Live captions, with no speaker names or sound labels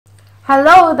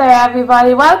Hello there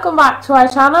everybody, welcome back to our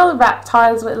channel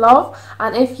Reptiles with Love,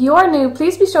 and if you are new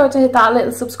please be sure to hit that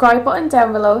little subscribe button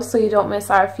down below so you don't miss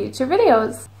our future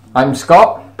videos. I'm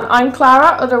Scott. I'm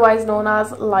Clara, otherwise known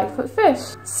as Life with Fish.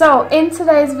 So in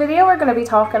today's video we're going to be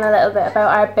talking a little bit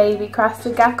about our baby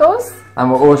crested geckos.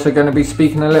 And we're also going to be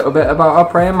speaking a little bit about our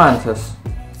praying mantis.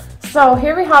 So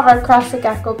here we have our crested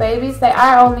gecko babies. They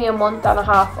are only a month and a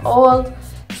half old,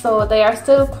 so they are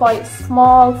still quite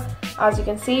small. As you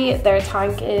can see, their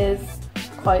tank is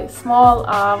quite small.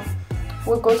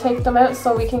 We'll go take them out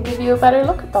so we can give you a better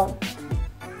look at them.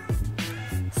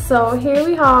 So here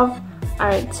we have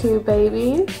our two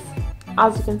babies.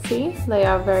 As you can see, they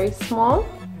are very small,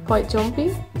 quite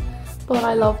jumpy, but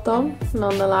I love them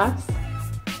nonetheless.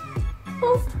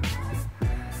 Oh.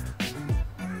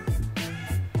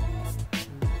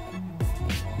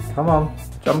 Come on,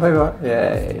 jump over.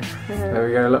 Yay. There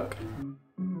we go, look.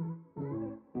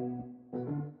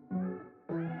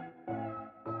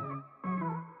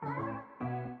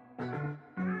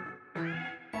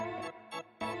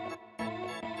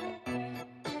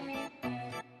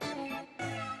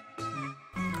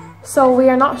 So we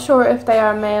are not sure if they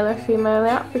are male or female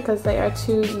yet because they are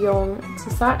too young to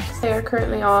sex. They are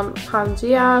currently on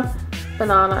Pangea,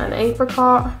 banana and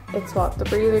apricot. It's what the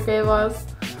breeder gave us.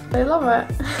 They love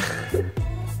it.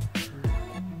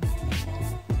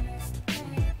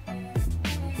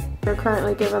 We're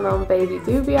currently giving them baby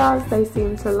dubias. They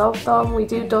seem to love them. We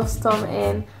do dust them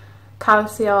in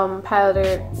calcium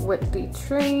powder with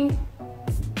D3.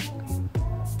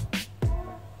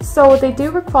 So they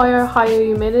do require higher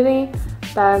humidity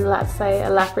than, let's say, a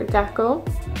leopard gecko.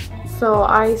 So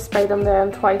I spray them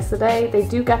down twice a day. They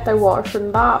do get their water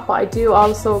from that, but I do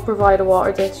also provide a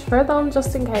water dish for them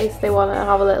just in case they want to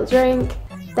have a little drink.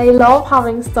 They love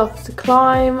having stuff to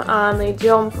climb and they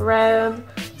jump around.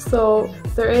 So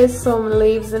there is some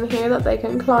leaves in here that they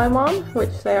can climb on,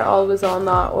 which they are always on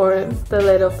that or the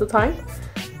lid of the tank.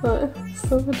 But it's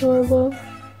so adorable.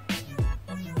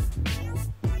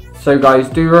 So guys,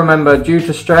 do remember, due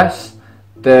to stress,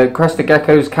 the crested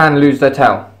geckos can lose their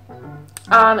tail.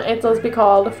 And it does be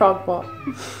called a frog butt.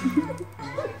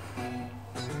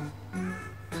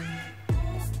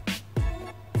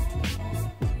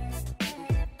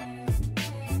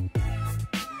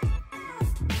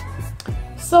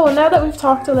 So now that we've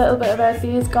talked a little bit about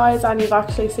these guys and you've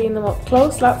actually seen them up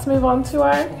close, let's move on to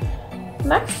our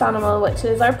next animal, which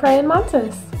is our praying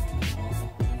mantis.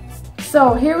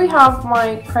 So here we have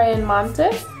my praying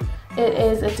mantis. It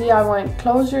is a DIY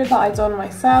enclosure that I done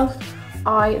myself.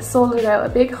 I soldered out a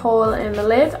big hole in the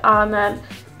lid and then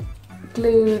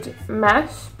glued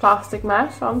mesh, plastic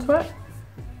mesh onto it.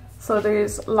 So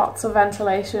there's lots of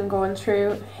ventilation going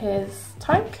through his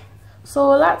tank.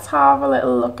 So let's have a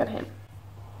little look at him.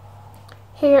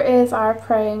 Here is our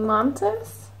praying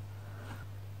mantis.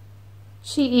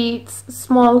 She eats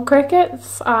small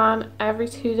crickets every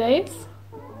 2 days.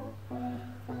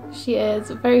 She is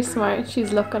very smart.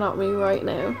 She's looking at me right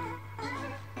now.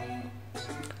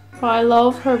 But I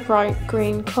love her bright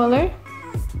green colour.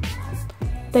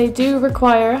 They do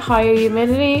require higher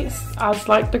humidity as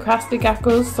like the crested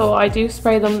geckos, so I do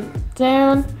spray them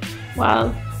down.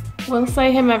 Well, we'll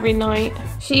say him every night.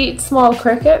 She eats small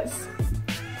crickets.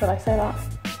 Did I say that?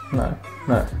 No.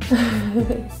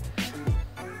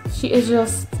 She is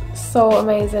just so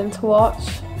amazing to watch.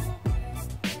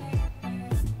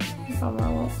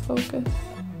 Camera won't focus.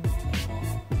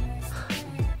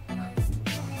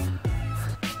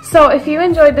 So if you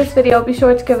enjoyed this video, be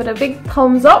sure to give it a big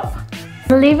thumbs up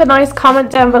and leave a nice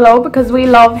comment down below because we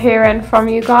love hearing from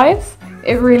you guys.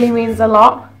 It really means a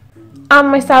lot. And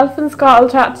myself and Scott will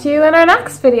chat to you in our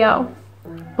next video.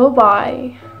 Bye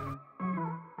bye.